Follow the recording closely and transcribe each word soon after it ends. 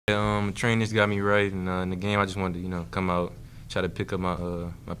Training's got me right, and in the game I just wanted to, come out, try to pick up my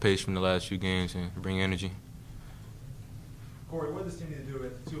pace from the last few games and bring energy. Corey, what does this team need to do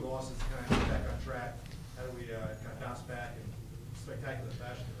with the 2 losses to kind of get back on track? How do we kind of bounce back in spectacular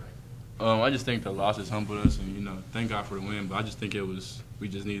fashion tonight? I just think the losses humbled us, and thank God for the win. But I just think we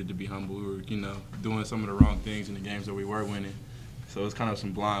just needed to be humble. We were, doing some of the wrong things in the games that we were winning, so it's kind of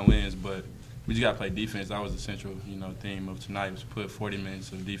some blind wins. But we just got to play defense. That was the central, theme of tonight, was put 40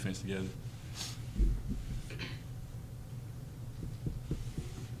 minutes of defense together.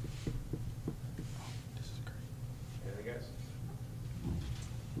 This is great. Anything else?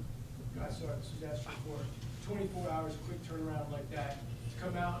 Guys, sorry, this was asked before. 24 hours, quick turnaround like that, to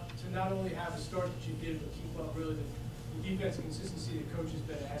come out, to not only have a start that you did, but keep up really the defense consistency the coach has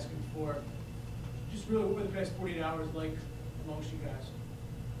been asking for. Just really, what were the past 48 hours like amongst you guys?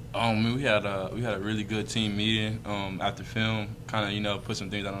 We had a really good team meeting after film. Kind of put some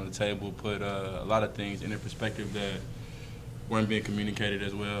things out on the table, put a lot of things into perspective that weren't being communicated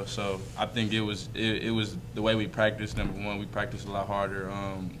as well. So I think it was the way we practiced. Number one, we practiced a lot harder.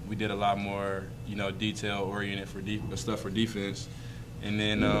 We did a lot more detail oriented stuff for defense, and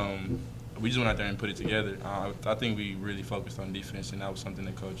then we just went out there and put it together. I think we really focused on defense, and that was something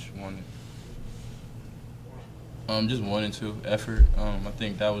that coach wanted. Just 1 and 2 effort. I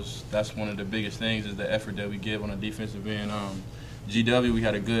think that's one of the biggest things, is the effort that we give on the defensive end. GW, we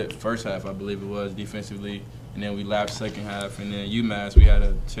had a good first half, I believe it was, defensively, and then we lapsed second half. And then UMass, we had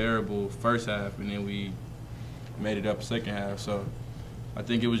a terrible first half, and then we made it up second half. So I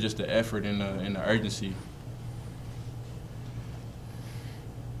think it was just the effort and the urgency